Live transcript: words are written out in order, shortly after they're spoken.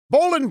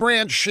Boll &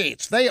 Branch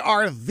sheets. They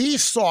are the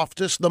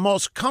softest, the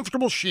most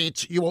comfortable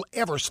sheets you will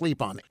ever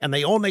sleep on, and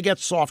they only get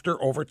softer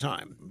over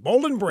time.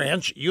 Boll &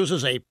 Branch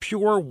uses a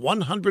pure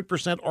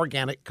 100%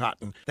 organic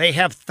cotton. They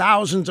have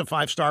thousands of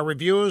five-star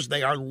reviews.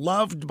 They are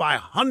loved by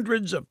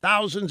hundreds of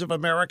thousands of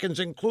Americans,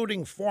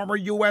 including former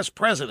U.S.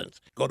 presidents.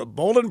 Go to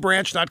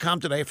bollandbranch.com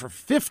today for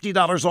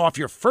 $50 off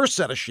your first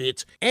set of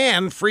sheets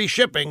and free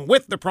shipping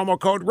with the promo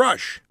code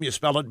RUSH. You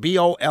spell it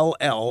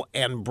B-O-L-L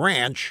and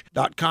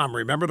branch.com.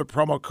 Remember the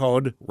promo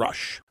code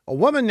RUSH. A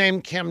woman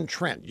named Kim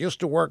Trent used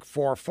to work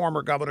for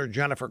former Governor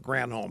Jennifer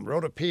Granholm,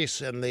 wrote a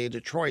piece in the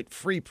Detroit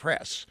Free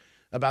Press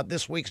about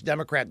this week's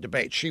Democrat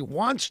debate. She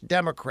wants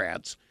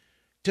Democrats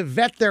to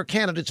vet their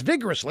candidates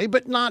vigorously,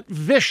 but not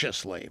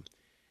viciously.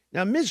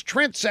 Now, Ms.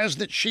 Trent says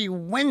that she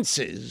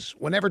winces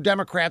whenever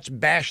Democrats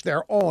bash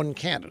their own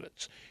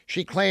candidates.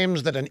 She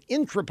claims that an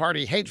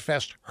intra-party hate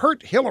fest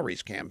hurt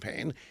Hillary's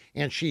campaign,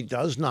 and she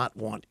does not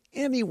want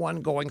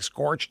anyone going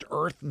scorched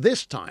earth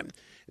this time.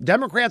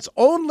 Democrats'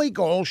 only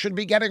goal should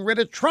be getting rid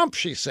of Trump,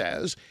 she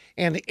says,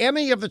 and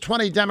any of the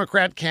 20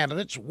 Democrat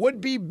candidates would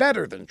be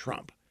better than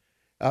Trump.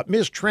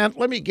 Ms. Trent,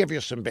 let me give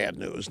you some bad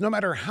news. No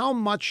matter how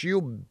much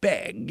you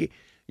beg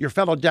your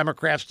fellow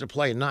Democrats to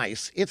play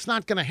nice, it's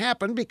not going to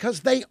happen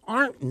because they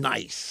aren't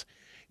nice.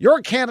 Your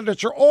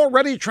candidates are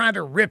already trying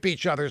to rip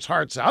each other's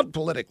hearts out,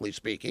 politically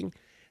speaking.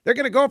 They're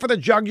going to go for the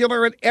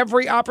jugular at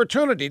every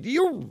opportunity. Do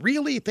you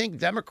really think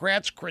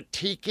Democrats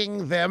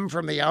critiquing them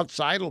from the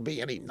outside will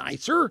be any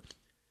nicer?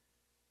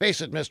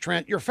 Face it, Ms.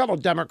 Trent, your fellow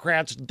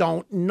Democrats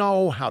don't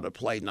know how to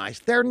play nice.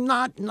 They're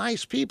not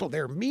nice people.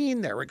 They're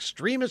mean. They're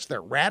extremists.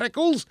 They're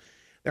radicals.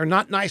 They're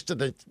not nice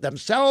to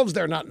themselves.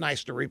 They're not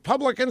nice to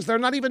Republicans. They're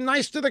not even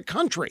nice to the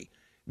country.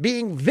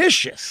 Being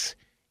vicious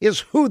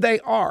is who they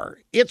are.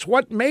 It's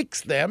what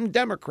makes them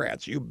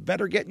Democrats. You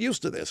better get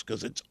used to this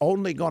because it's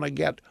only going to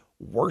get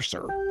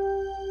worser.